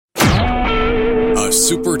A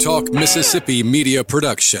Super Talk Mississippi media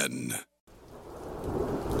production.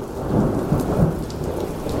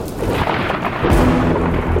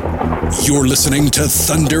 You're listening to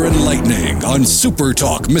Thunder and Lightning on Super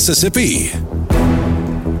Talk Mississippi.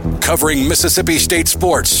 Covering Mississippi State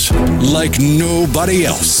sports like nobody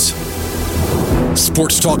else.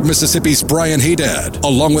 Sports Talk Mississippi's Brian Haydad,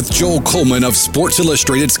 along with Joel Coleman of Sports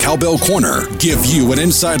Illustrated's Cowbell Corner, give you an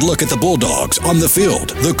inside look at the Bulldogs on the field,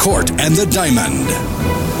 the court, and the diamond.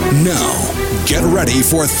 Now, get ready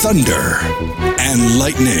for Thunder and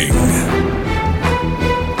Lightning.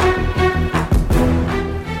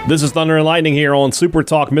 This is Thunder and Lightning here on Super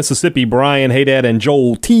Talk Mississippi. Brian Haydad and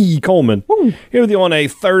Joel T. Coleman. Woo. Here with you on a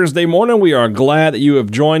Thursday morning. We are glad that you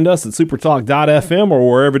have joined us at supertalk.fm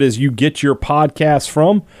or wherever it is you get your podcasts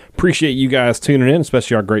from. Appreciate you guys tuning in,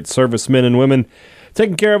 especially our great servicemen and women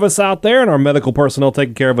taking care of us out there and our medical personnel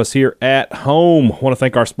taking care of us here at home. I want to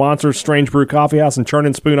thank our sponsors, Strange Brew Coffee House and Churn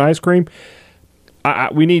and Spoon Ice Cream.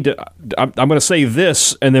 We need to. I'm going to say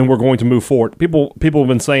this, and then we're going to move forward. People have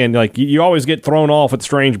been saying, like, you always get thrown off at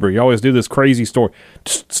Strange Brew. You always do this crazy story.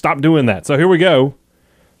 Just stop doing that. So here we go.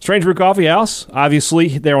 Strange Brew Coffee House,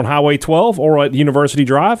 obviously, they're on Highway 12 or at University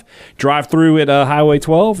Drive. Drive through at Highway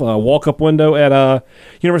 12, walk-up window at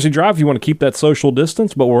University Drive if you want to keep that social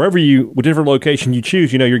distance. But whichever location you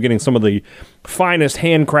choose, you're getting some of the finest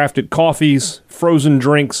handcrafted coffees, frozen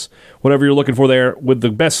drinks, whatever you're looking for there with the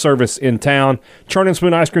best service in town. Churn and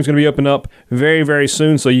Spoon Ice Cream is going to be open up very, very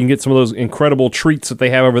soon, so you can get some of those incredible treats that they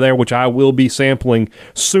have over there, which I will be sampling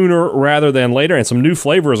sooner rather than later. And some new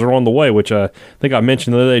flavors are on the way, which I think I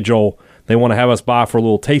mentioned the other day, Joel. They want to have us buy for a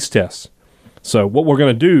little taste test. So what we're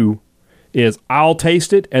going to do is I'll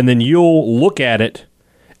taste it, and then you'll look at it,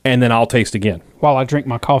 and then I'll taste again. While I drink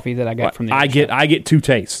my coffee that I got from the I get two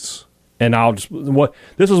tastes, and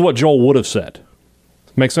this is what Joel would have said.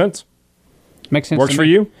 Make sense? Makes sense. Works for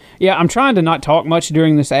you? Yeah, I'm trying to not talk much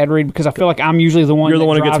during this ad read because I feel like I'm usually the one. You're the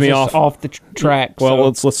one who gets me off the track. Well,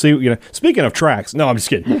 let's see. Speaking of tracks, no, I'm just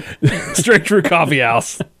kidding. Straight Through Coffee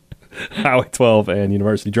House, Highway 12 and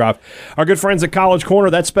University Drive. Our good friends at College Corner.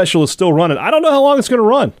 That special is still running. I don't know how long it's going to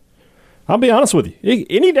run. I'll be honest with you.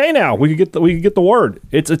 Any day now, we could get the word.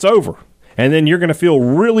 It's over, and then you're going to feel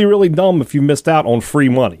really, really dumb if you missed out on free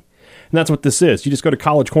money. And that's what this is. You just go to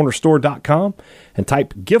collegecornerstore.com and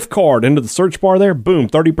type gift card into the search bar there. Boom,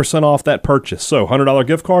 30% off that purchase. So $100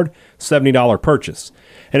 gift card, $70 purchase.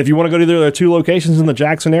 And if you want to go to their two locations in the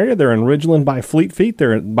Jackson area, they're in Ridgeland by Fleet Feet.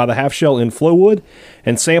 They're by the Half Shell in Flowood.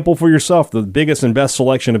 And sample for yourself the biggest and best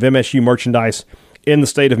selection of MSU merchandise in the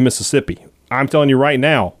state of Mississippi. I'm telling you right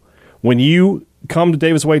now, when you come to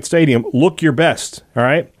Davis Wade Stadium, look your best, all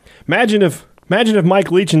right? Imagine if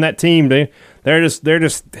Mike Leach and that team, they're just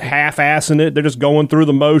half-assing it. They're just going through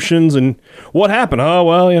the motions. And what happened? Oh,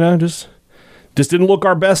 well, just didn't look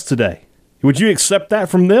our best today. Would you accept that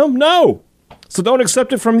from them? No. So don't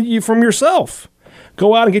accept it from yourself.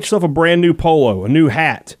 Go out and get yourself a brand new polo, a new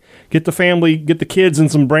hat. Get the kids in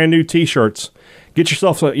some brand new T-shirts. Get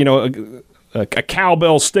yourself a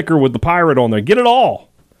cowbell sticker with the pirate on there. Get it all.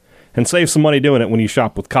 And save some money doing it when you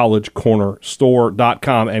shop with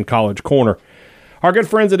collegecornerstore.com and College Corner. Our good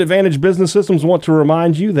friends at Advantage Business Systems want to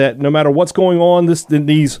remind you that no matter what's going on in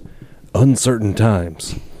these uncertain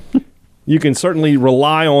times, you can certainly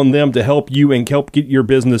rely on them to help you and help get your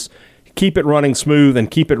business, keep it running smooth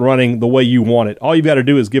and keep it running the way you want it. All you've got to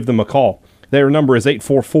do is give them a call. Their number is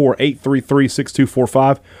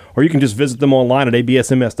 844-833-6245, or you can just visit them online at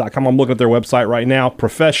absms.com. I'm looking at their website right now.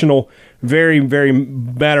 Professional, very, very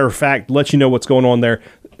matter of fact, let you know what's going on there.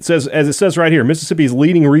 It says, as it says right here, Mississippi's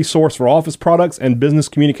leading resource for office products and business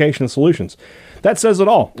communication solutions. That says it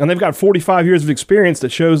all. And they've got 45 years of experience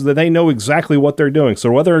that shows that they know exactly what they're doing.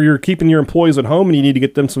 So whether you're keeping your employees at home and you need to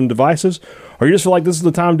get them some devices, or you just feel like this is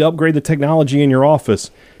the time to upgrade the technology in your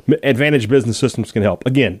office, Advantage Business Systems can help.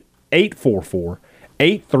 Again,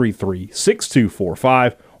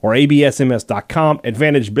 844-833-6245 or absms.com.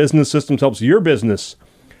 Advantage Business Systems helps your business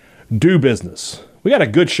do business. We got a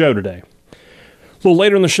good show today. A little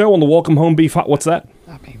later in the show on the Welcome Home Beef Hot. What's that?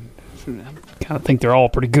 I mean, I kind of think they're all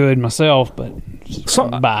pretty good myself, but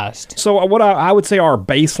I'm biased. So what I would say our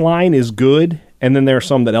baseline is good, and then there are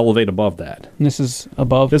some that elevate above that. And this is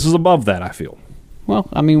above? This is above that, I feel. Well,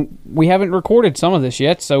 I mean, we haven't recorded some of this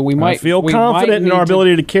yet, so we might... I feel confident in our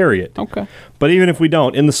ability to carry it. Okay. But even if we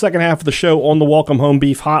don't, in the second half of the show on the Welcome Home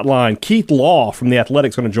Beef Hotline, Keith Law from The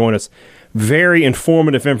Athletic's going to join us. Very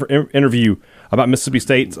informative interview about Mississippi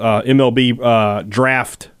State's MLB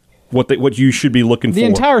draft, what you should be looking for. The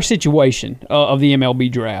entire situation of the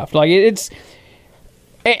MLB draft. Like, it's...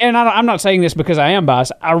 And I'm not saying this because I am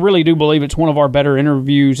biased. I really do believe it's one of our better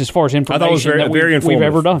interviews as far as information I thought it was very informative. we've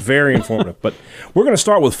ever done. Very informative. But we're going to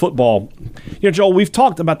start with football. Joel, we've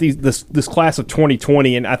talked about this class of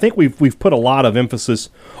 2020, and I think we've put a lot of emphasis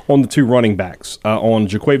on the two running backs, on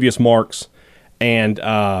Jaquavius Marks and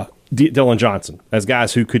Dylan Johnson, as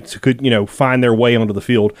guys who could find their way onto the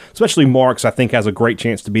field. Especially Marks, I think, has a great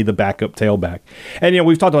chance to be the backup tailback. And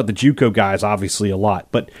we've talked about the JUCO guys obviously a lot,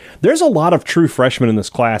 but there's a lot of true freshmen in this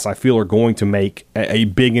class I feel are going to make a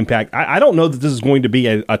big impact. I don't know that this is going to be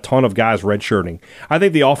a ton of guys redshirting. I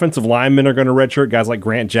think the offensive linemen are going to redshirt, guys like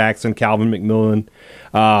Grant Jackson, Calvin McMillan.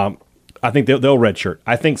 I think they'll redshirt.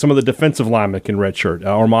 I think some of the defensive linemen can redshirt,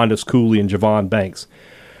 Armandus Cooley and Javon Banks.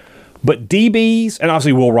 But DBs, and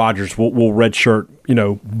obviously Will Rogers will redshirt,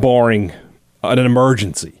 barring an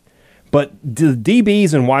emergency. But the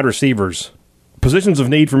DBs and wide receivers, positions of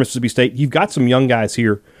need for Mississippi State, you've got some young guys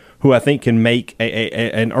here who I think can make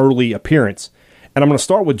an early appearance. And I'm going to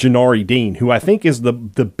start with Janari Dean, who I think is the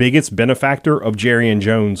biggest benefactor of Jerrion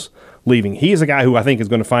Jones leaving. He is a guy who I think is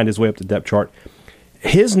going to find his way up the depth chart.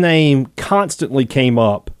 His name constantly came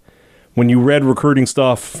up when you read recruiting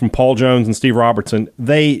stuff from Paul Jones and Steve Robertson.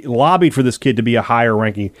 They lobbied for this kid to be a higher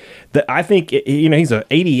ranking. I think he's an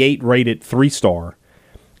 88 rated 3-star.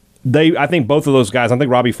 I think both of those guys, I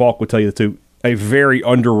think Robbie Falk would tell you too, a very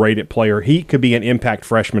underrated player. He could be an impact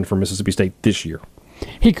freshman for Mississippi State this year.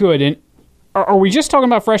 He could. And are we just talking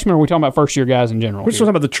about freshmen, or are we talking about first-year guys in general? We're just talking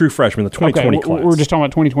about the true freshmen, the 2020 class. We're just talking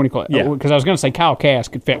about 2020 class. Yeah. Because I was going to say Kyle Cass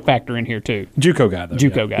could factor in here, too. JUCO guy, though.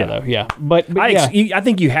 JUCO guy, though, yeah. But I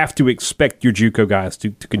think you have to expect your JUCO guys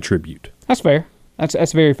to contribute. That's fair.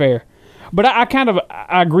 That's very fair. But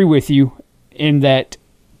I agree with you in that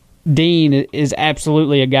Dean is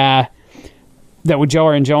absolutely a guy that with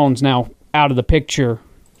Jerrion Jones now out of the picture,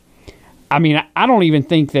 I mean, I don't even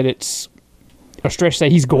think that it's a stretch to say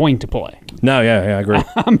he's going to play. No, yeah, I agree.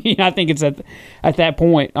 I mean, I think it's at that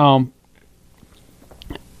point. And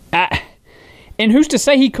who's to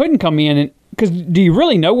say he couldn't come in? Because do you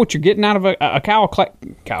really know what you're getting out of a Kyle Cass?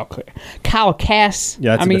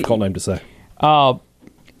 Yeah, that's a difficult name to say.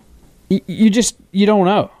 You don't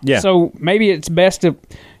know. Yeah. So maybe it's best to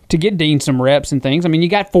get Dean some reps and things. I mean, you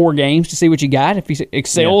got 4 games to see what you got. If he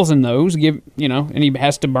excels in those, and he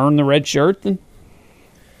has to burn the red shirt, then.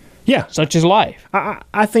 Yeah. Such is life.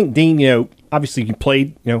 I think Dean, obviously he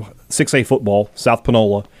played, 6A football, South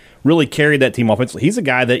Panola, really carried that team offensively. He's a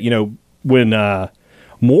guy that, when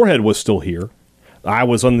Moorhead was still here, I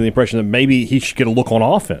was under the impression that maybe he should get a look on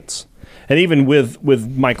offense. And even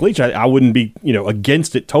with Mike Leach, I wouldn't be,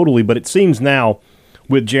 against it totally, but it seems now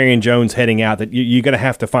with Jerrion Jones heading out that you're going to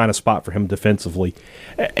have to find a spot for him defensively.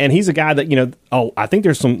 And he's a guy that, I think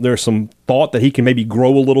there's some thought that he can maybe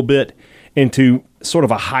grow a little bit into sort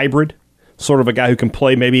of a hybrid, sort of a guy who can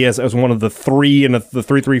play maybe as one of the 3 and the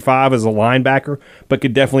 3-3-5 as a linebacker, but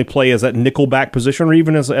could definitely play as that nickel back position or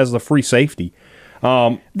even as the free safety.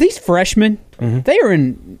 These freshmen, they are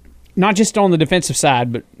in not just on the defensive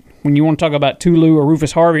side, but when you want to talk about Tulu or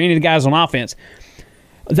Rufus Harvey, any of the guys on offense,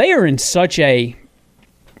 they are in such a,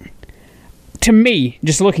 to me,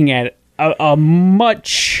 just looking at it, a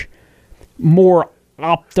much more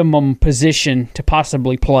optimum position to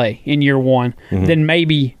possibly play in year one than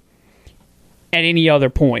maybe at any other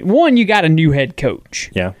point. One, you got a new head coach.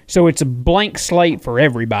 Yeah. So it's a blank slate for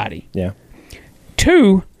everybody. Yeah.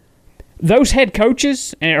 2, those head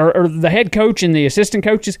coaches, or the head coach and the assistant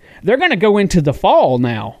coaches, they're going to go into the fall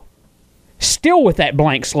now still with that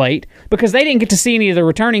blank slate because they didn't get to see any of the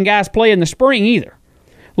returning guys play in the spring either.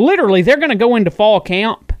 Literally, they're going to go into fall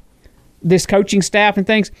camp, this coaching staff and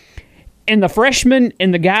things, and the freshmen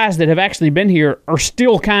and the guys that have actually been here are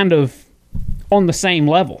still kind of on the same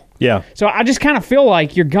level. Yeah. So I just kind of feel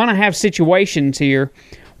like you're going to have situations here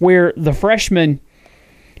where the freshmen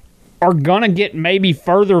are going to get maybe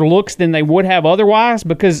further looks than they would have otherwise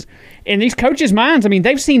because in these coaches' minds, I mean,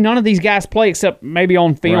 they've seen none of these guys play except maybe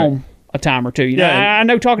on film a time or two. I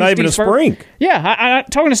know talking to Steve Spurrier. Spring. Yeah, I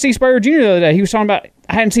talking to Steve Spurrier Jr. the other day, he was talking about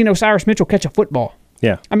I hadn't seen Osiris Mitchell catch a football.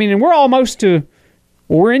 Yeah. I mean, and we're almost to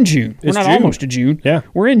we're in June. We're not almost to June. Yeah.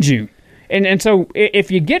 We're in June. And so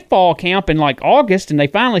if you get fall camp in like August and they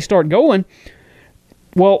finally start going,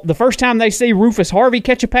 well, the first time they see Rufus Harvey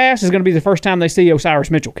catch a pass is going to be the first time they see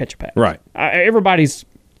Osiris Mitchell catch a pass. Right. Everybody's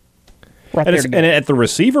right there together. And at the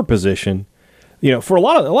receiver position, for a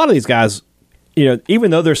lot of these guys,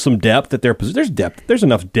 even though there's some depth at their position, there's depth. There's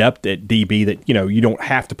enough depth at DB that you don't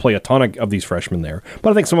have to play a ton of these freshmen there.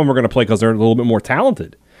 But I think some of them are going to play because they're a little bit more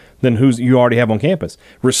talented than who's you already have on campus.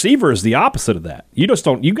 Receiver is the opposite of that. You just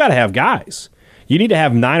don't. You got to have guys. You need to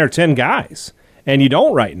have 9 or 10 guys. and you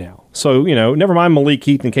don't right now. So, never mind Malik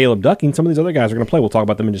Heath and Caleb Ducking. Some of these other guys are going to play. We'll talk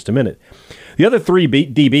about them in just a minute. The other three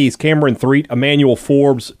DBs, Cameron Threet, Emmanuel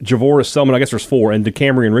Forbes, Javoris Selman, I guess there's four, and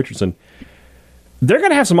DeCamerion Richardson, they're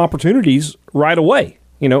going to have some opportunities right away.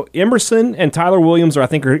 Emerson and Tyler Williams are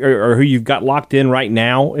who you've got locked in right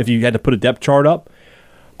now if you had to put a depth chart up.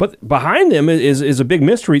 But behind them is a big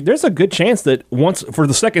mystery. There's a good chance that once, for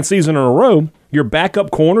the second season in a row, your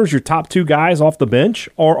backup corners, your top two guys off the bench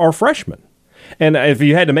are freshmen. And if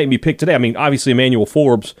you had to make me pick today, obviously Emmanuel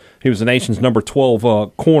Forbes, who was the nation's number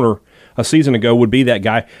 12 corner a season ago, would be that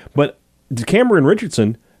guy. But Cameron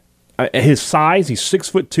Richardson, his size, he's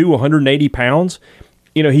 6'2", 180 pounds.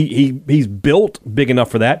 He's built big enough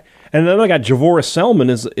for that. And another guy, Javoris Selman,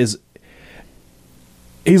 is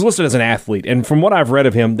he's listed as an athlete. And from what I've read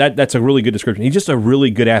of him, that's a really good description. He's just a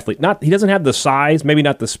really good athlete. He doesn't have the size, maybe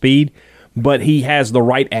not the speed, but he has the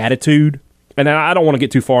right attitude. And I don't want to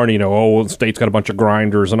get too far into, State's got a bunch of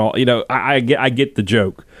grinders and all. I get the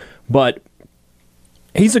joke. But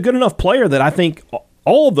he's a good enough player that I think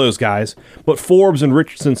all of those guys, but Forbes and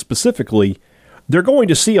Richardson specifically, they're going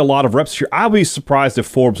to see a lot of reps here. I'll be surprised if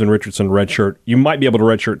Forbes and Richardson redshirt. You might be able to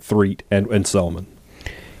redshirt Threet and Selman.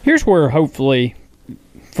 Here's where hopefully,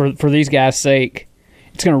 for these guys' sake,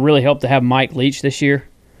 it's going to really help to have Mike Leach this year.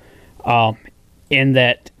 In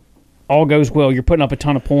that all goes well, you're putting up a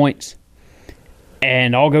ton of points,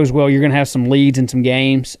 and all goes well, you're going to have some leads in some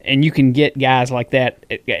games, and you can get guys like that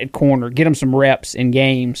at corner, get them some reps in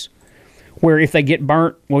games where if they get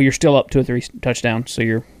burnt, well, you're still up 2 or 3 touchdowns, so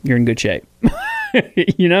you're in good shape.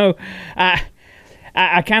 I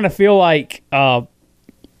kind of feel like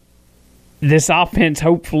this offense,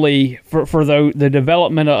 hopefully, for the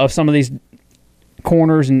development of some of these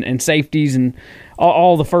corners and safeties and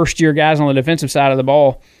all the first-year guys on the defensive side of the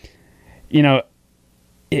ball,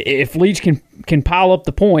 if Leach can pile up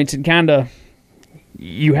the points, and kind of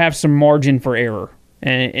you have some margin for error,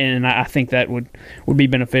 and I think that would be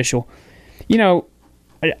beneficial.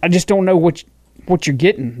 I just don't know what you're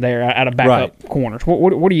getting there out of backup corners.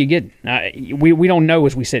 What are you getting? We don't know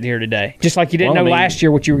as we sit here today. Just like you didn't know last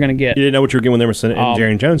year what you were going to get. You didn't know what you were getting with Emerson and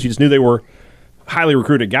Jarian Jones. You just knew they were highly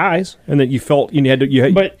recruited guys, and that you felt you felt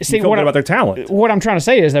good about their talent. What I'm trying to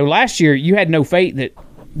say is, though, last year you had no faith that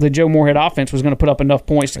the Joe Moorhead offense was going to put up enough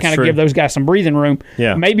points to kind of give those guys some breathing room.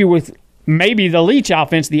 Yeah. Maybe the Leach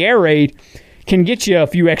offense, the air raid, can get you a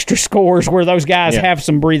few extra scores where those guys have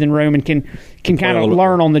some breathing room and can kind of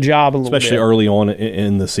learn on the job a little bit. Especially early on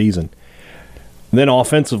in the season. Then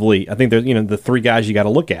offensively, I think there's the three guys you got to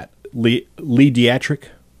look at. Lee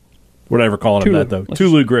Dietrich, whatever calling him that, though.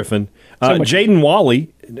 Tulu Griffin. Jaden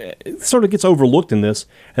Wally sort of gets overlooked in this.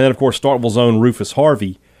 And then, of course, Starkville's own Rufus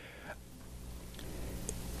Harvey.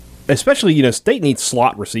 Especially, State needs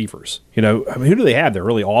slot receivers. Who do they have there?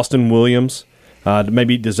 Really, Austin Williams.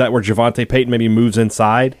 Maybe does that where Javante Payton maybe moves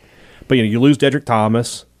inside? But you lose Dedrick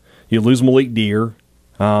Thomas, you lose Malik Deer.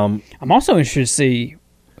 I'm also interested to see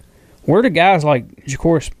where do guys like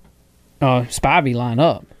Jacoris Spivey line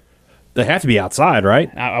up. They have to be outside,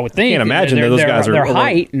 right? I would think. I can't imagine those guys are their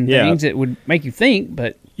height and things that would make you think.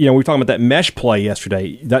 But we were talking about that mesh play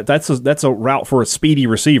yesterday. That's a route for a speedy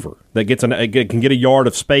receiver that can get a yard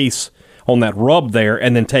of space on that rub there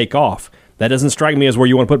and then take off. That doesn't strike me as where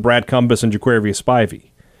you want to put Brad Cumbus and Jaquarius Spivey.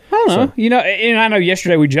 I don't know. And I know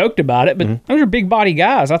yesterday we joked about it, but those are big body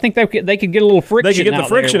guys. I think they could get a little friction. They could get the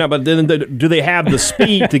friction out, but then do they have the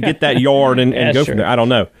speed to get that yard and go from there? I don't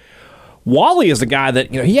know. Wally is the guy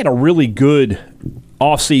that he had a really good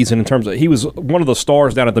offseason in terms of he was one of the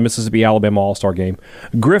stars down at the Mississippi-Alabama All-Star game.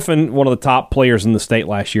 Griffin, one of the top players in the state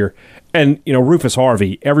last year, and Rufus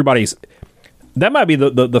Harvey. That might be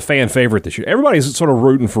the fan favorite this year. Everybody's sort of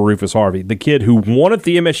rooting for Rufus Harvey, the kid who wanted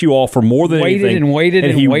the MSU offer more than anything.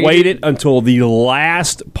 He waited until the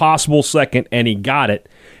last possible second, and he got it,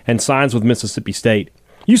 and signs with Mississippi State.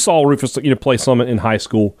 You saw Rufus play some in high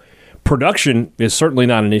school. Production is certainly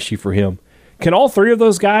not an issue for him. Can all three of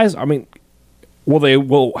those guys? Will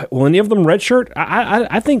any of them redshirt?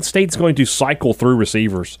 I think State's going to cycle through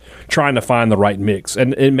receivers trying to find the right mix,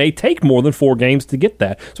 and it may take more than 4 games to get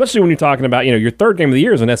that. Especially when you're talking about your third game of the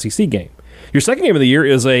year is an SEC game. Your second game of the year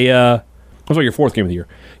is your fourth game of the year.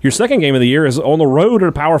 Your second game of the year is on the road at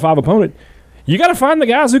a Power 5 opponent. You got to find the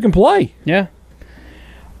guys who can play. Yeah.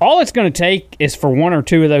 All it's going to take is for 1 or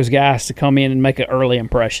 2 of those guys to come in and make an early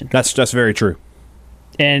impression. That's very true.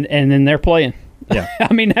 And then they're playing. Yeah.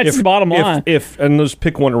 That's the bottom line. And let's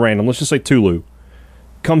pick one at random. Let's just say Tulu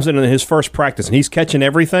comes in his first practice and he's catching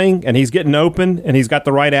everything and he's getting open and he's got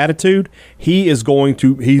the right attitude. He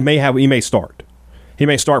may start. He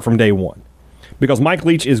may start from day one. because Mike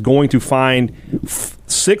Leach is going to find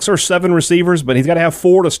 6 or 7 receivers, but he's got to have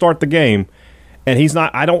 4 to start the game. And he's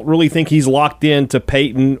not. I don't really think he's locked in to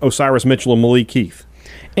Peyton, Osiris Mitchell, and Malik Heath.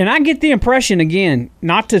 And I get the impression, again,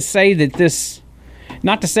 not to say that just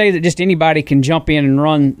anybody can jump in and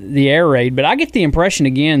run the air raid, but I get the impression,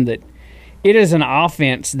 again, that it is an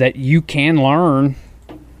offense that you can learn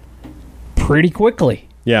pretty quickly.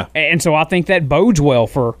 Yeah. And so I think that bodes well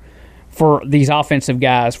for these offensive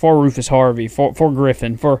guys, for Rufus Harvey, for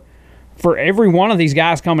Griffin, for every one of these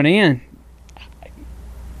guys coming in.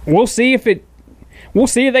 We'll see if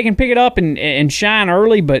they can pick it up and shine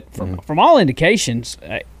early, but from all indications,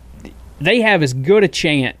 they have as good a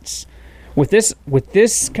chance with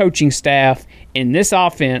this coaching staff and this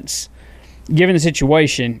offense, given the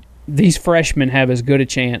situation. These freshmen have as good a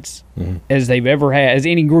chance as they've ever had, as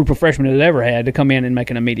any group of freshmen has ever had, to come in and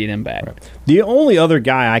make an immediate impact. Right. The only other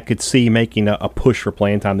guy I could see making a push for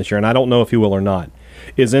playing time this year, and I don't know if he will or not,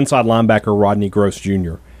 is inside linebacker Rodney Gross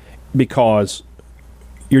Jr., because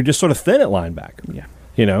you're just sort of thin at linebacker. Yeah.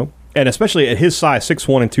 You know? And especially at his size,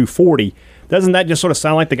 6'1" and 240, doesn't that just sort of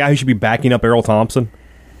sound like the guy who should be backing up Errol Thompson?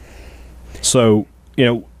 So, you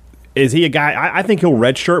know, is he a guy? I think he'll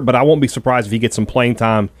redshirt, but I won't be surprised if he gets some playing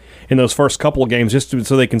time in those first couple of games just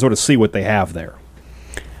so they can sort of see what they have there.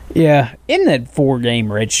 Yeah. Isn't that 4-game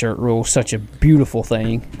redshirt rule such a beautiful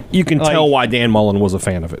thing? You can tell why Dan Mullen was a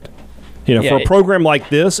fan of it. You know, for a program like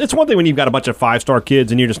this, it's one thing when you've got a bunch of 5-star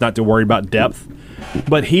kids and you're just not too worried about depth.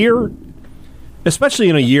 But here, especially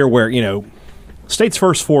in a year where, you know, State's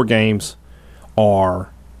first 4 games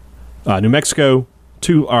are New Mexico,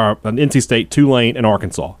 NC State, Tulane, and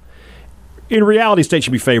Arkansas. In reality, State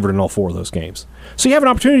should be favored in all 4 of those games. So you have an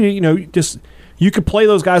opportunity, you know, you could play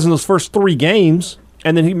those guys in those first 3 games,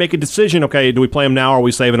 and then you make a decision, okay, do we play them now or are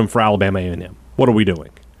we saving them for Alabama A&M? What are we doing?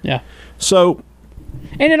 Yeah. So,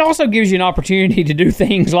 and it also gives you an opportunity to do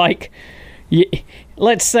things like,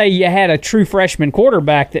 let's say you had a true freshman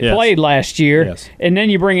quarterback that played last year, and then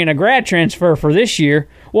you bring in a grad transfer for this year.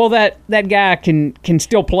 Well, that guy can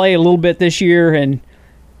still play a little bit this year, and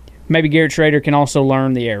maybe Garrett Schrader can also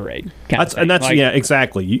learn the air raid.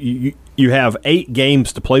 Exactly. You have 8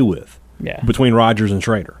 games to play with between Rodgers and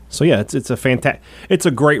Schrader. So yeah, it's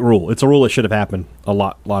a great rule. It's a rule that should have happened a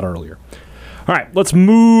lot earlier. All right, let's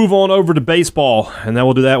move on over to baseball, and then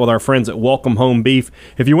we'll do that with our friends at Welcome Home Beef.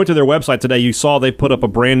 If you went to their website today, you saw they put up a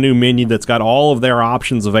brand new menu that's got all of their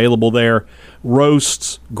options available there.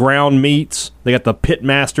 Roasts, ground meats. They got the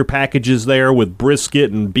Pitmaster packages there with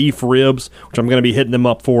brisket and beef ribs, which I'm going to be hitting them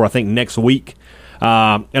up for, I think, next week.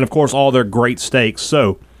 And, of course, all their great steaks.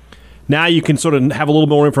 So now you can sort of have a little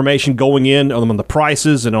more information going in on the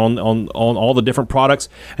prices and on all the different products.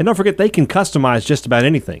 And don't forget, they can customize just about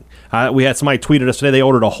anything. We had somebody tweeted us today, they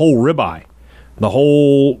ordered a whole ribeye, the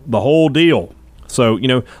whole deal. So, you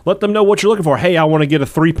know, let them know what you're looking for. Hey, I want to get a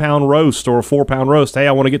 3-pound roast or a 4-pound roast. Hey,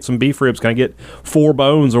 I want to get some beef ribs. Can I get 4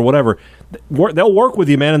 bones or whatever? They'll work with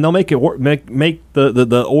you, man, and they'll make it make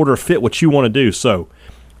the order fit what you want to do. So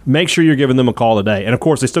make sure you're giving them a call today. And, of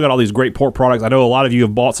course, they still got all these great pork products. I know a lot of you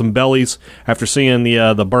have bought some bellies after seeing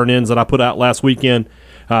the burn-ins that I put out last weekend.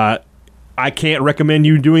 I can't recommend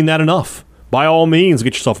you doing that enough. By all means,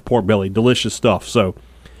 get yourself a pork belly. Delicious stuff. So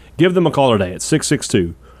give them a call today at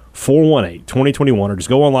 662-418-2021, or just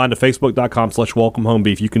go online to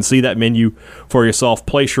facebook.com/welcomehomebeef. You can see that menu for yourself.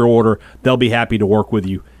 Place your order. They'll be happy to work with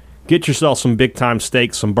you. Get yourself some big-time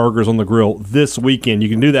steaks, some burgers on the grill this weekend. You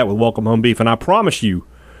can do that with Welcome Home Beef. And I promise you,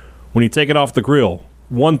 when you take it off the grill,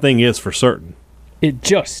 one thing is for certain. It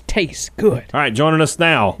just tastes good. All right, joining us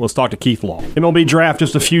now, let's talk to Keith Law. MLB draft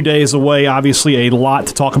just a few days away. Obviously, a lot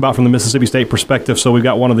to talk about from the Mississippi State perspective, so we've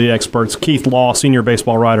got one of the experts, Keith Law, senior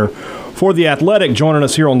baseball writer for The Athletic, joining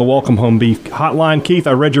us here on the Welcome Home Beef hotline. Keith,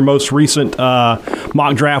 I read your most recent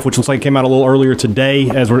mock draft, which looks like it came out a little earlier today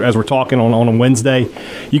as we're talking on a Wednesday.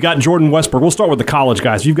 You got Jordan Westburg. We'll start with the college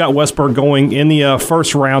guys. You've got Westburg going in the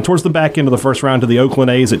first round, towards the back end of the first round, to the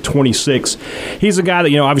Oakland A's at 26. He's a guy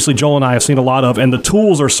that, obviously Joel and I have seen a lot of, and the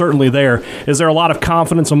tools are certainly there. Is there a lot of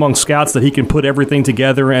confidence among scouts that he can put everything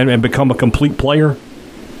together and become a complete player?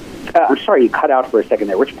 I'm sorry, you cut out for a second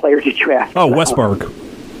there. Which player did you ask? Oh, Westburg.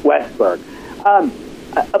 Westburg.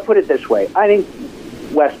 I'll put it this way. I think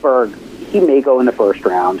Westburg, he may go in the first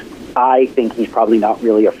round. I think he's probably not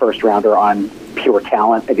really a first-rounder on pure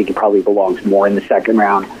talent. I think he probably belongs more in the second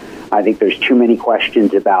round. I think there's too many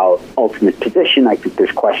questions about ultimate position. I think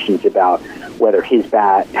there's questions about whether his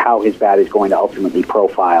bat, how his bat is going to ultimately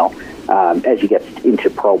profile as he gets into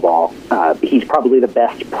pro ball. He's probably the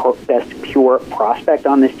best pure prospect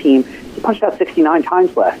on this team. He punched out 69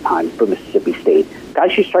 times last time for Mississippi State.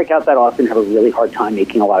 guys who strike out that often have a really hard time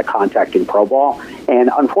making a lot of contact in pro ball. And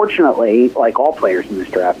unfortunately, like all players in this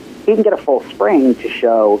draft, he didn't get a full spring to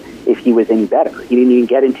show if he was any better. He didn't even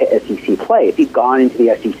get into SEC play. If he'd gone into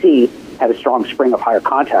the SEC, had a strong spring of higher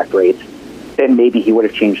contact rates, then maybe he would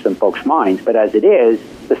have changed some folks' minds. But as it is,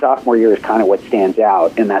 the sophomore year is kind of what stands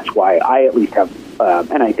out, and that's why I at least have,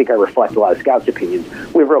 and I think I reflect a lot of scouts' opinions,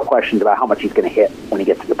 we have real questions about how much he's going to hit when he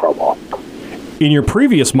gets to the pro ball. In your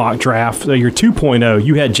previous mock draft, your 2.0,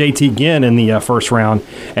 you had JT Ginn in the first round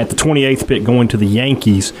at the 28th pick going to the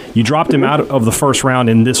Yankees. You dropped him out of the first round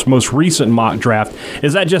in this most recent mock draft.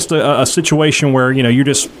 Is that just a situation where you're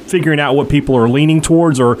just figuring out what people are leaning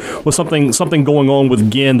towards, or was something going on with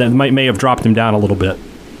Ginn that may have dropped him down a little bit?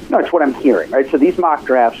 No, it's what I'm hearing, right? So these mock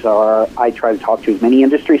drafts I try to talk to as many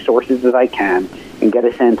industry sources as I can and get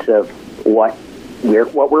a sense of what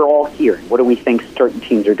we're all hearing. What do we think certain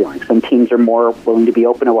teams are doing? Some teams are more willing to be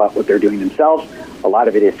open about what they're doing themselves. A lot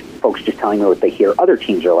of it is folks just telling me what they hear other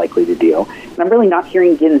teams are likely to do. And I'm really not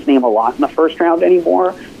hearing Ginn's name a lot in the first round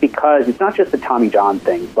anymore, because it's not just the Tommy John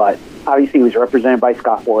thing, but obviously he was represented by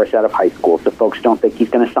Scott Boras out of high school, so folks don't think he's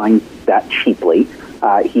going to sign that cheaply.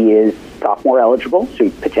 He is sophomore eligible, so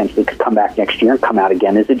he potentially could come back next year and come out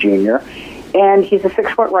again as a junior. And he's a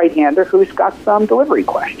 6-foot right-hander who's got some delivery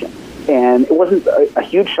questions. And it wasn't a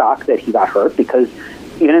huge shock that he got hurt, because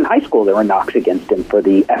even in high school there were knocks against him for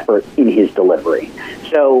the effort in his delivery.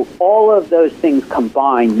 So all of those things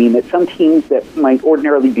combined mean that some teams that might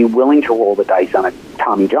ordinarily be willing to roll the dice on a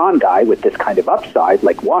Tommy John guy with this kind of upside,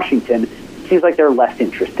 like Washington, seems like they're less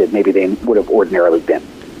interested maybe they would have ordinarily been.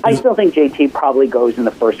 I still think JT probably goes in the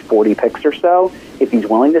first 40 picks or so if he's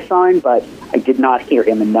willing to sign, but I did not hear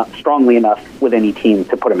him strongly enough with any team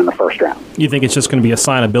to put him in the first round. You think it's just going to be a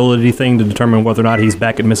signability thing to determine whether or not he's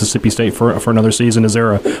back at Mississippi State for another season? Is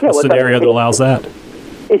there a scenario that allows that?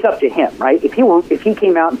 It's up to him, right? If he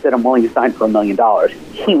came out and said, I'm willing to sign for $1 million,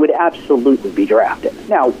 he would absolutely be drafted.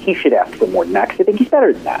 Now, he should ask for more than that, because I think he's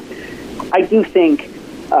better than that. I do think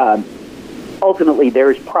ultimately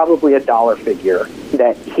there is probably a dollar figure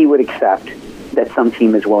that he would accept that some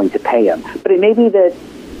team is willing to pay him. But it may be that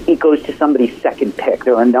it goes to somebody's second pick.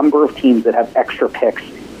 There are a number of teams that have extra picks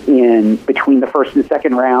in between the first and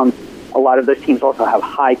second round. A lot of those teams also have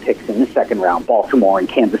high picks in the second round. Baltimore and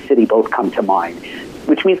Kansas City both come to mind,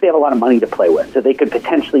 which means they have a lot of money to play with. So they could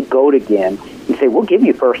potentially go to Ginn and say, we'll give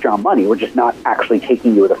you first-round money. We're just not actually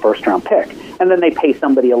taking you with a first-round pick. And then they pay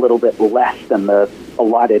somebody a little bit less than the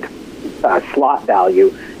allotted slot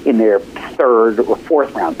value in their third or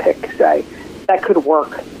fourth-round pick, say. That could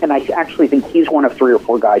work, and I actually think he's one of 3 or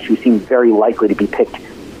 4 guys who seem very likely to be picked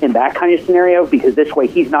in that kind of scenario, because this way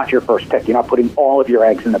he's not your first pick. You're not putting all of your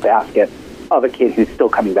eggs in the basket of a kid who's still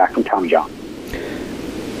coming back from Tommy John.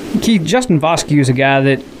 Keith, Justin Voscue is a guy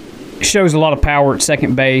that shows a lot of power at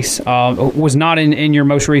second base, was not in your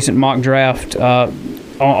most recent mock draft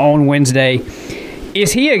on Wednesday.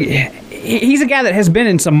 He's a guy that has been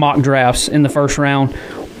in some mock drafts in the first round.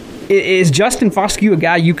 Is Justin Voscue a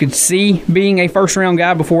guy you could see being a first-round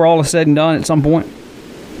guy before all is said and done at some point?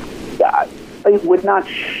 It would not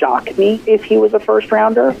shock me if he was a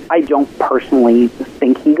first-rounder. I don't personally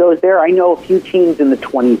think he goes there. I know a few teams in the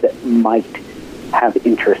 20s that might have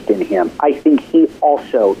interest in him. I think he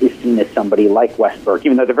also is seen as somebody like Westberg,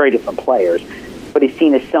 even though they're very different players, but he's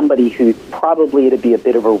seen as somebody who probably it'd be a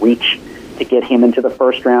bit of a reach to get him into the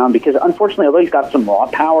first round, because unfortunately, although he's got some raw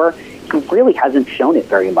power, he really hasn't shown it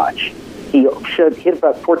very much. He hit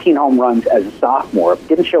about 14 home runs as a sophomore,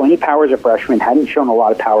 didn't show any power as a freshman, hadn't shown a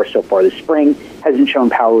lot of power so far this spring, hasn't shown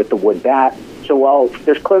power with the wood bat. So while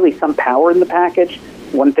there's clearly some power in the package,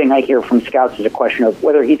 one thing I hear from scouts is a question of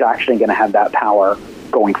whether he's actually going to have that power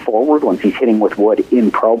going forward once he's hitting with wood in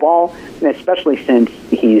pro ball, and especially since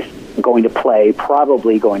he's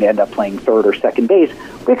probably going to end up playing third or second base.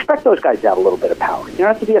 We expect those guys to have a little bit of power. You don't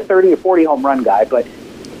have to be a 30 or 40 home run guy, but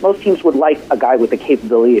most teams would like a guy with the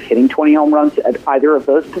capability of hitting 20 home runs at either of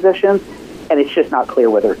those positions, and it's just not clear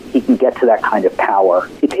whether he can get to that kind of power.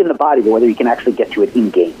 It's in the body, but whether he can actually get to it in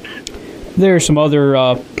games. There are some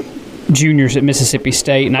other juniors at Mississippi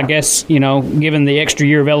State, and I guess, given the extra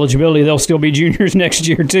year of eligibility, they'll still be juniors next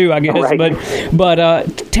year too, I guess. Right.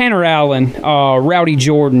 But Tanner Allen, Rowdy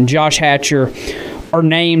Jordan, Josh Hatcher are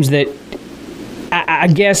names that I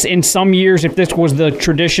guess in some years, if this was the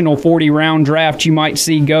traditional 40-round draft, you might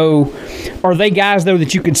see go. Are they guys, though,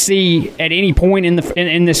 that you could see at any point in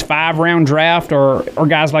this 5-round draft, or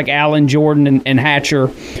guys like Allen, Jordan, and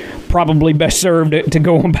Hatcher probably best served to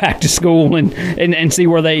go on back to school and see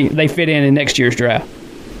where they fit in next year's draft?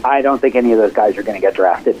 I don't think any of those guys are going to get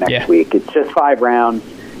drafted next week. It's just 5 rounds.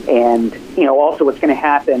 And, also what's going to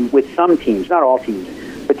happen with some teams, not all teams,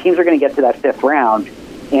 but teams are going to get to that fifth round,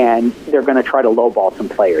 and they're going to try to lowball some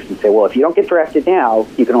players and say, well, if you don't get drafted now,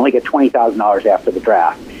 you can only get $20,000 after the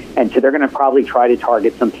draft. And so they're going to probably try to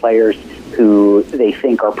target some players who they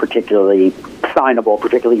think are particularly signable,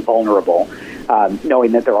 particularly vulnerable,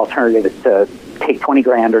 knowing that their alternative is to take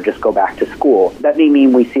 $20,000 or just go back to school. That may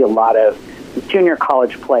mean we see a lot of junior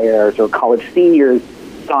college players or college seniors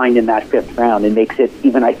signed in that fifth round, and makes it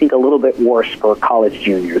even, I think, a little bit worse for college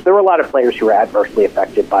juniors. There were a lot of players who were adversely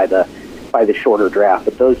affected by the shorter draft,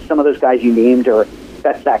 but some of those guys you named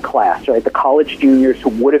that's that class, right? The college juniors who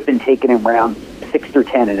would have been taken in rounds 6 through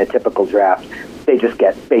 10 in a typical draft, they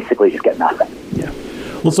basically just get nothing. Yeah.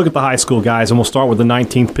 Let's look at the high school guys, and we'll start with the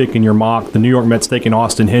 19th pick in your mock. The New York Mets taking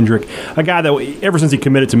Austin Hendrick, a guy that ever since he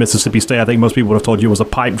committed to Mississippi State, I think most people would have told you it was a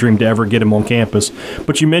pipe dream to ever get him on campus.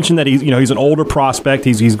 But you mentioned that he's an older prospect.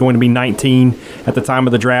 He's going to be 19 at the time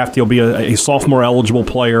of the draft. He'll be a sophomore eligible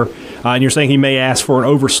player, and you're saying he may ask for an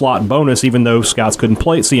overslot bonus, even though scouts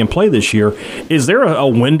couldn't see him play this year. Is there a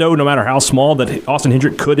window, no matter how small, that Austin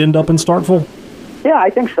Hendrick could end up in Starkville? Yeah,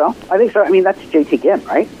 I think so. I mean, that's JT Ginn,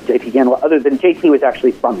 right? JT Ginn, other than JT was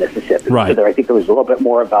actually from Mississippi. Right. So I think there was a little bit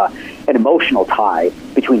more of an emotional tie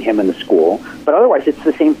between him and the school. But otherwise, it's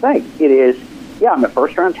the same thing. It is, I'm a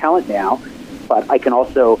first-round talent now, but I can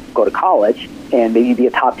also go to college and maybe be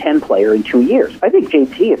a top 10 player in 2 years. I think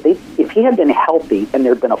JT, if he had been healthy and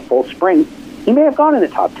there had been a full spring, he may have gone in the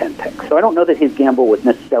top 10 pick. So I don't know that his gamble was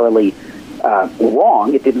necessarily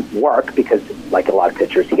wrong. It didn't work because, like a lot of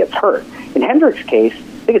pitchers, he gets hurt. In Hendrick's case,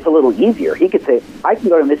 I think it's a little easier. He could say, I can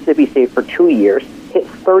go to Mississippi State for 2 years, hit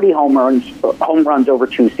 30 home runs over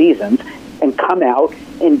 2 seasons, and come out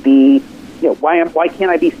and be, why can't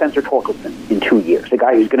I be Spencer Torkelson in 2 years, a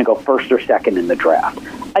guy who's going to go first or second in the draft?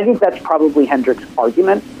 I think that's probably Hendrick's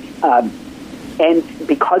argument. And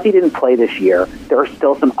because he didn't play this year, there are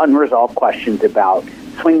still some unresolved questions about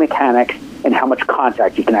swing mechanics and how much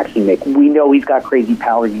contact he can actually make. We know he's got crazy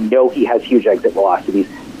power. You know he has huge exit velocities.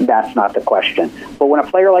 That's not the question. But when a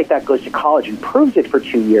player like that goes to college and proves it for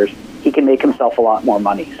 2 years, he can make himself a lot more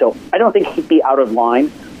money. So I don't think he'd be out of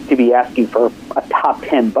line to be asking for a top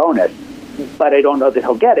 10 bonus. But I don't know that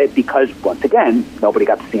he'll get it because, once again, nobody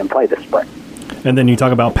got to see him play this spring. And then you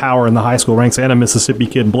talk about power in the high school ranks, and a Mississippi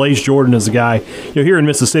kid. Blaze Jordan is a guy. Here in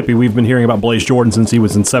Mississippi, we've been hearing about Blaze Jordan since he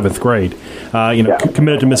was in 7th grade.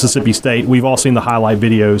 Committed to Mississippi State. We've all seen the highlight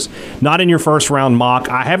videos. Not in your first-round mock.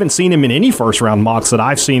 I haven't seen him in any first-round mocks that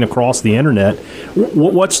I've seen across the internet.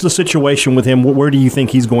 What's the situation with him? Where do you think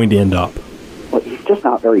he's going to end up? Well, he's just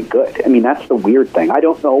not very good. I mean, that's the weird thing. I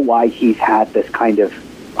don't know why he's had this kind of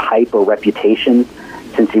hype or reputation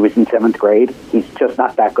since he was in 7th grade. He's just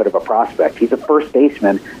not that good of a prospect. He's a first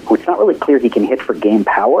baseman who it's not really clear he can hit for game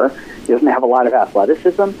power. He doesn't have a lot of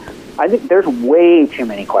athleticism. I think there's way too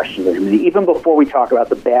many questions of him. Even before we talk about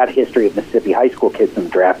the bad history of Mississippi high school kids in the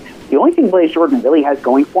draft, the only thing Blaze Jordan really has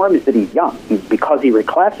going for him is that he's young. Because he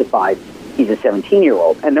reclassified, he's a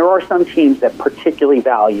 17-year-old. And there are some teams that particularly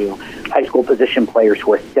value high school position players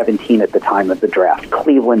who are 17 at the time of the draft.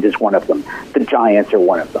 Cleveland is one of them. The Giants are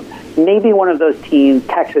one of them. Maybe one of those teams,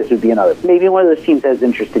 Texas would be another. Maybe one of those teams has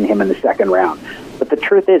interest in him in the second round. But the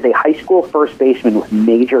truth is, a high school first baseman with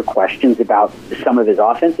major questions about some of his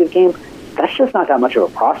offensive game, that's just not that much of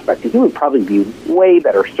a prospect. And he would probably be way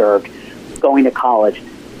better served going to college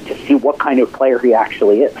to see what kind of player he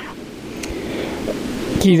actually is.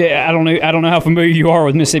 Keith, I don't know how familiar you are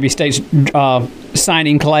with Mississippi State's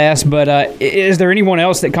signing class, but is there anyone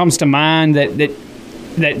else that comes to mind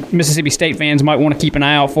that Mississippi State fans might want to keep an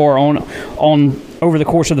eye out for on over the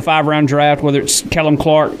course of the 5-round draft? Whether it's Kellum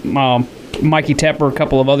Clark, Mikey Tepper, a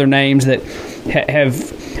couple of other names that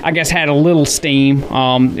have, I guess, had a little steam,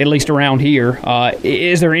 at least around here.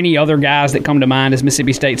 Is there any other guys that come to mind as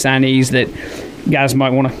Mississippi State signees that guys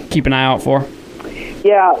might want to keep an eye out for?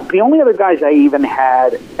 Yeah, the only other guys I even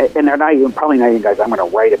had, and they're probably not even guys I'm going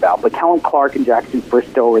to write about, but Kellum Clark and Jackson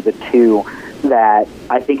Bristow were the two that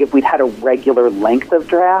I think if we'd had a regular length of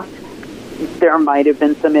draft, there might have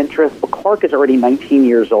been some interest. But Clark is already 19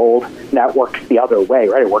 years old, and that works the other way,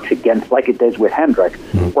 right? It works against, like it does with Hendrick,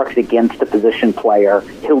 works against the position player.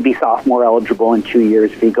 He'll be sophomore eligible in 2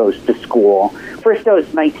 years if he goes to school. Bristow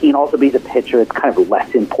is 19, also be the pitcher. It's kind of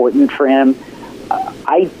less important for him.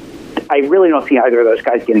 I really don't see either of those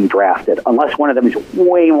guys getting drafted unless one of them is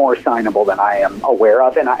way more signable than I am aware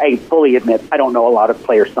of. And I fully admit I don't know a lot of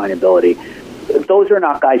player signability. Those are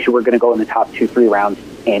not guys who are going to go in the top 2-3 rounds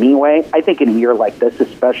anyway. I think in a year like this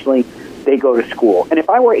especially, they go to school. And if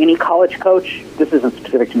I were any college coach, this isn't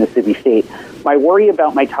specific to Mississippi State, My worry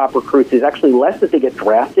about my top recruits is actually less that they get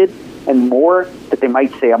drafted and more that they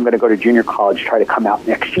might say, I'm going to go to junior college, try to come out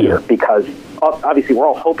next year, because obviously we're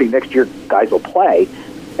all hoping next year guys will play.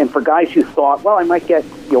 And for guys who thought, well, I might get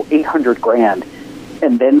 $800,000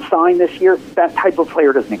 and then sign this year, that type of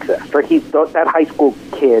player doesn't exist, right? He's that high school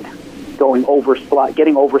kid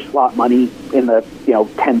getting over slot money in the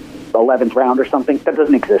 10th, 11th round or something. That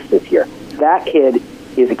doesn't exist this year. That kid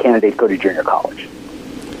is a candidate to go to junior college.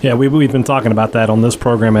 Yeah, we've been talking about that on this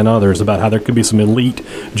program and others, about how there could be some elite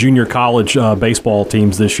junior college baseball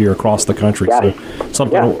teams this year across the country. Yes. So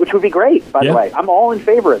something, which would be great, by the way. I'm all in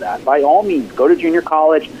favor of that. By all means, go to junior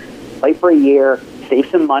college, play for a year, save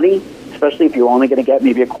some money, especially if you're only going to get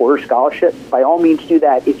maybe a quarter scholarship. By all means, do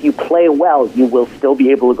that. If you play well, you will still be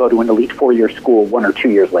able to go to an elite 4-year school 1 or 2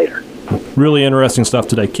 years later. Really interesting stuff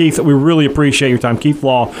today. Keith, we really appreciate your time. Keith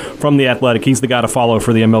Law from The Athletic. He's the guy to follow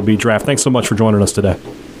for the MLB draft. Thanks so much for joining us today.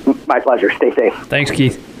 My pleasure. Stay safe. Thanks,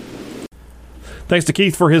 Keith. Thanks to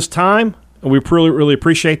Keith for his time. We really, really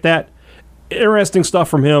appreciate that. Interesting stuff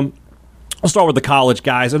from him. I'll start with the college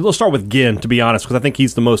guys. And let's start with Ginn, to be honest, because I think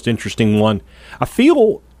he's the most interesting one. I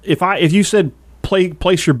feel if you said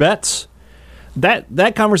place your bets,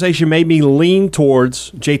 that conversation made me lean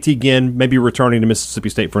towards JT Ginn maybe returning to Mississippi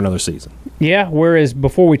State for another season. Yeah, whereas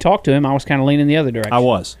before we talked to him, I was kind of leaning the other direction. I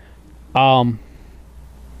was. I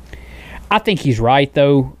think he's right,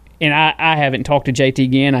 though, and I haven't talked to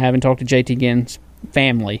JT Ginn. I haven't talked to JT Ginn's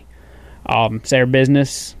family. It's their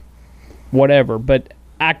business, whatever. But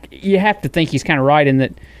you have to think he's kind of right in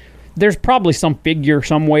that there's probably some figure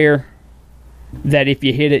somewhere that if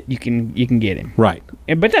you hit it, you can get him. Right.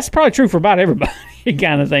 But that's probably true for about everybody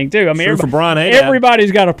kind of thing, too. I mean, true for Brian Haydad.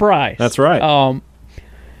 Everybody's got a price. That's right.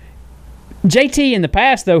 JT in the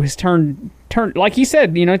past, though, has turned like you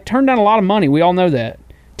said, turned down a lot of money. We all know that,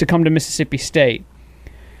 to come to Mississippi State.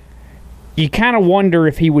 You kind of wonder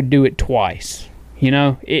if he would do it twice.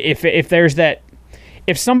 If there's that,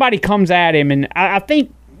 if somebody comes at him, and I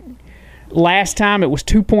think last time it was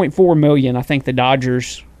 $2.4 million. I think the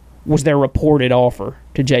Dodgers was their reported offer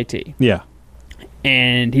to JT. Yeah,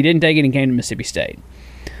 and he didn't take it and came to Mississippi State.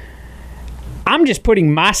 I'm just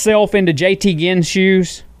putting myself into JT Ginn's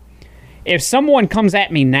shoes. If someone comes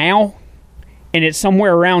at me now, and it's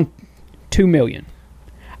somewhere around $2 million,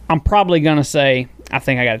 I'm probably going to say, I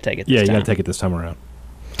think I got to take it this time. Yeah, you got to take it this time around.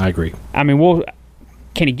 I agree. I mean,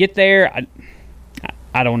 can he get there?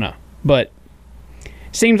 I don't know. But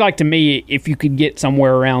seems like to me, if you could get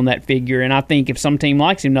somewhere around that figure, and I think if some team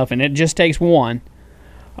likes him enough, and it just takes one,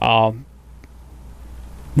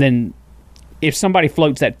 then if somebody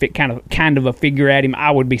floats that kind of a figure at him,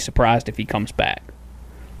 I would be surprised if he comes back.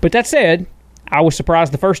 But that said, I was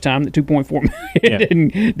surprised the first time that $2.4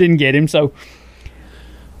 million didn't get him. So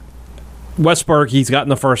Westberg, he's got in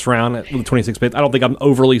the first round with the 26th pick. I don't think I'm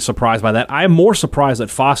overly surprised by that. I am more surprised that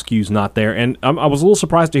Foskew's not there, and I was a little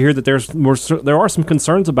surprised to hear that there are some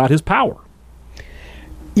concerns about his power.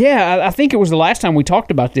 Yeah, I think it was the last time we talked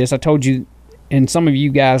about this. I told you, and some of you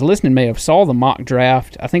guys listening may have saw the mock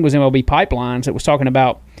draft. I think it was MLB Pipelines. It was talking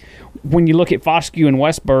about when you look at Foskew and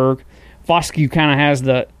Westberg, Foskew kind of has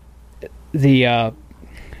the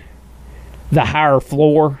higher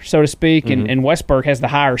floor, so to speak, and Westberg has the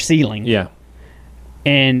higher ceiling. Yeah.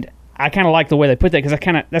 And I kind of like the way they put that because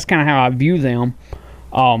that's kind of how I view them.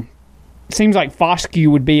 Seems like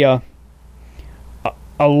Foskew would be a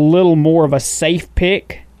little more of a safe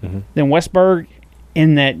pick than Westberg,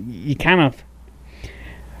 in that you kind of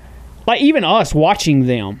like, even us watching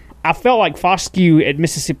them, I felt like Foskew at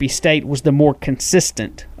Mississippi State was the more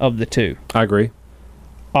consistent of the two. I agree.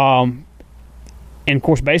 And of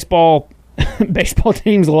course, baseball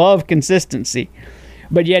teams love consistency,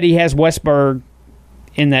 but yet he has Westberg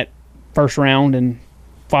in that first round and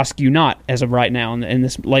Foskew not as of right now in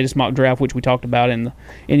this latest mock draft, which we talked about in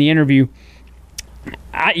the interview.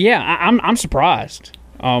 I'm surprised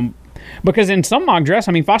because in some mock drafts,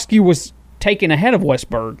 I mean, Foskew was taken ahead of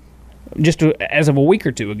Westberg just as of a week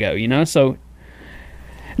or two ago. So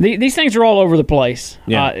these things are all over the place.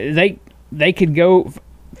 Yeah. They could go.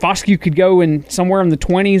 Foskew could go in somewhere in the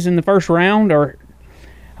 20s in the first round, or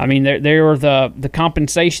I mean, there are the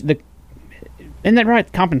compensation. Isn't that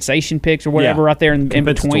right? Compensation picks or whatever right there in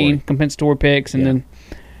between compensatory picks, and then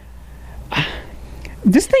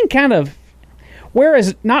this thing kind of.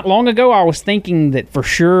 Whereas not long ago I was thinking that for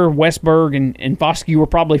sure Westberg and Foskew were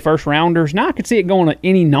probably first rounders. Now I could see it going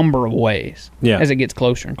any number of ways as it gets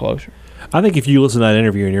closer and closer. I think if you listen to that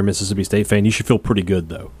interview and you're a Mississippi State fan, you should feel pretty good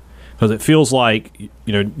though. Because it feels like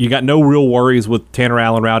you got no real worries with Tanner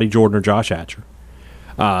Allen, Rowdy Jordan, or Josh Hatcher.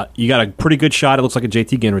 You got a pretty good shot. It looks like a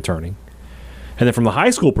JT Ginn returning. And then from the high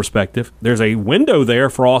school perspective, there's a window there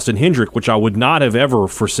for Austin Hendrick, which I would not have ever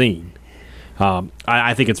foreseen.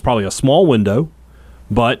 I think it's probably a small window,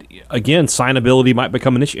 but again, signability might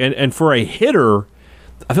become an issue. And for a hitter,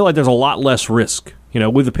 I feel like there's a lot less risk.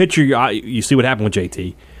 With the pitcher, you see what happened with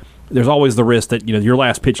JT. There's always the risk that your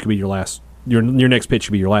last pitch could be your next pitch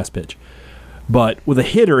could be your last pitch. But with a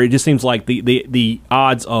hitter, it just seems like the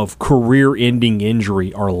odds of career-ending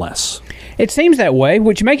injury are less. It seems that way,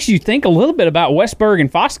 which makes you think a little bit about Westberg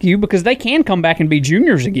and Foscue because they can come back and be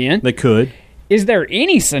juniors again. They could. Is there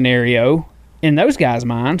any scenario in those guys'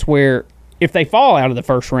 minds where if they fall out of the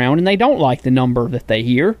first round and they don't like the number that they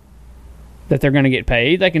hear that they're going to get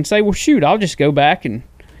paid, they can say, well, shoot, I'll just go back and,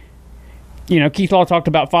 Keith Law talked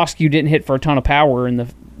about Foscue didn't hit for a ton of power in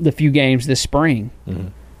the few games this spring. Mm-hmm.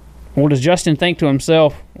 Well, does Justin think to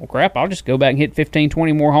himself, well, crap, I'll just go back and hit 15,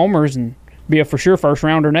 20 more homers and be a for sure first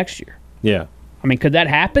rounder next year? Yeah. I mean, could that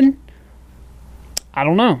happen? I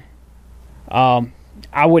don't know.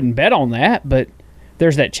 I wouldn't bet on that, but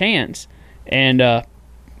there's that chance. And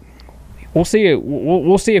we'll see.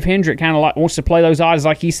 We'll see if Hendrick kind of wants to play those odds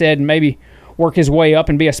like he said and maybe work his way up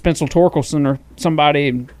and be a Spencer Torkelson or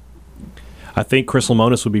somebody. I think Chris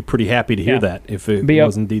Lemonis would be pretty happy to hear that if it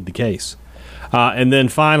was indeed the case. And then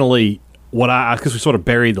finally, because we sort of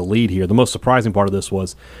buried the lead here, the most surprising part of this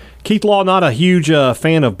was Keith Law not a huge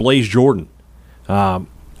fan of Blaze Jordan.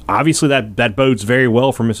 Obviously, that bodes very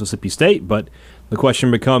well for Mississippi State, but the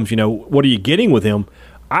question becomes, what are you getting with him?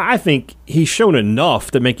 I think he's shown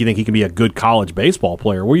enough to make you think he can be a good college baseball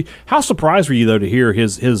player. How surprised were you, though, to hear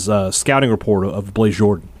his scouting report of Blaze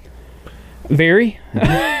Jordan? Very.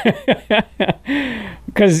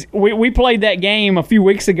 Because we played that game a few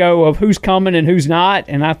weeks ago of who's coming and who's not,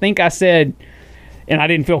 and I think I said, and I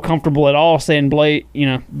didn't feel comfortable at all saying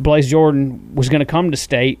Blaze Jordan was going to come to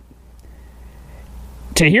State.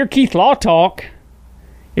 To hear Keith Law talk,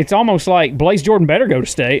 it's almost like Blaze Jordan better go to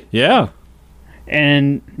State. Yeah.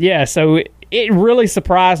 And, so it really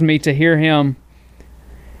surprised me to hear him.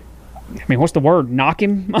 I mean, what's the word? Knock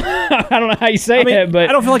him? I don't know how you say it, but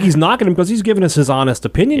I don't feel like he's knocking him because he's giving us his honest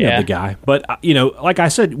opinion of the guy. But, like I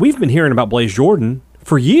said, we've been hearing about Blaze Jordan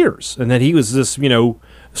for years and that he was this,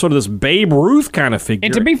 sort of this Babe Ruth kind of figure.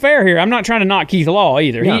 And to be fair here, I'm not trying to knock Keith Law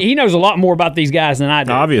either. Yeah. He knows a lot more about these guys than I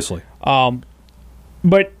do. Obviously.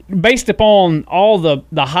 But based upon all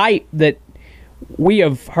the hype that we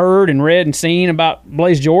have heard and read and seen about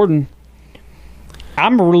Blaze Jordan,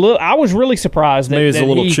 I was really surprised that maybe it's a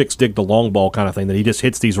little chicks dig the long ball kind of thing, that he just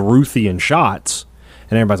hits these Ruthian shots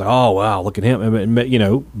and everybody's like, oh wow, look at him,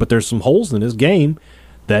 but there's some holes in his game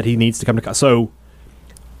that he needs to come to. So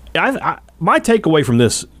my takeaway from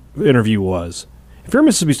this interview was, if you're a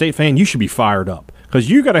Mississippi State fan, you should be fired up because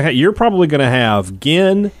you're probably going to have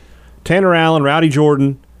Ginn, Tanner Allen, Rowdy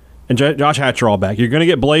Jordan, and Josh Hatcher all back. You're going to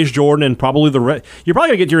get Blaze Jordan and probably you're probably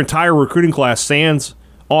going to get your entire recruiting class sans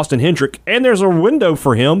Austin Hendrick, and there's a window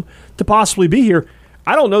for him to possibly be here.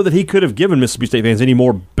 I don't know that he could have given Mississippi State fans any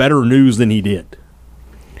more better news than he did.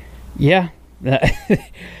 Yeah,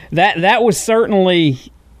 that was certainly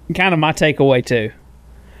kind of my takeaway too.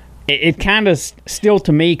 It kind of still,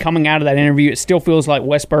 to me, coming out of that interview, it still feels like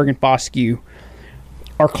Westberg and Foscue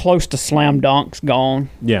are close to slam dunks gone.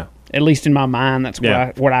 Yeah. At least in my mind, that's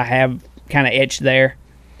what I have kind of etched there.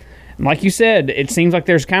 And like you said, it seems like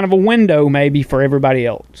there's kind of a window maybe for everybody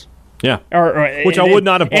else. Yeah. Which I would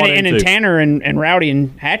not have bought into. And in Tanner and Rowdy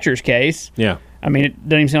and Hatcher's case, I mean, it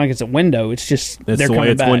doesn't even seem like it's a window. It's just they're coming back. It's the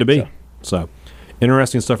way it's going to be. So,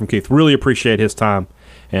 interesting stuff from Keith. Really appreciate his time,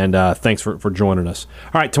 and thanks for joining us.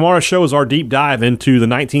 All right, tomorrow's show is our deep dive into the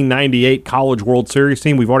 1998 College World Series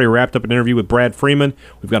team. We've already wrapped up an interview with Brad Freeman.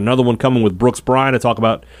 We've got another one coming with Brooks Bryan to talk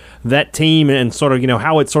about that team and sort of,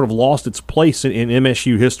 how it sort of lost its place in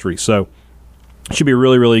MSU history. So, it should be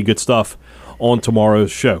really, really good stuff on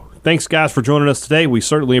tomorrow's show. Thanks, guys, for joining us today. We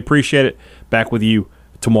certainly appreciate it. Back with you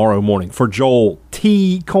tomorrow morning. For Joel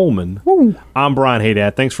T. Coleman, I'm Brian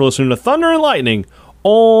Haydad. Thanks for listening to Thunder and Lightning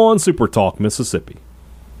on Super Talk Mississippi.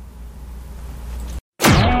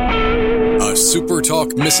 A Super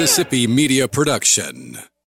Talk Mississippi media production.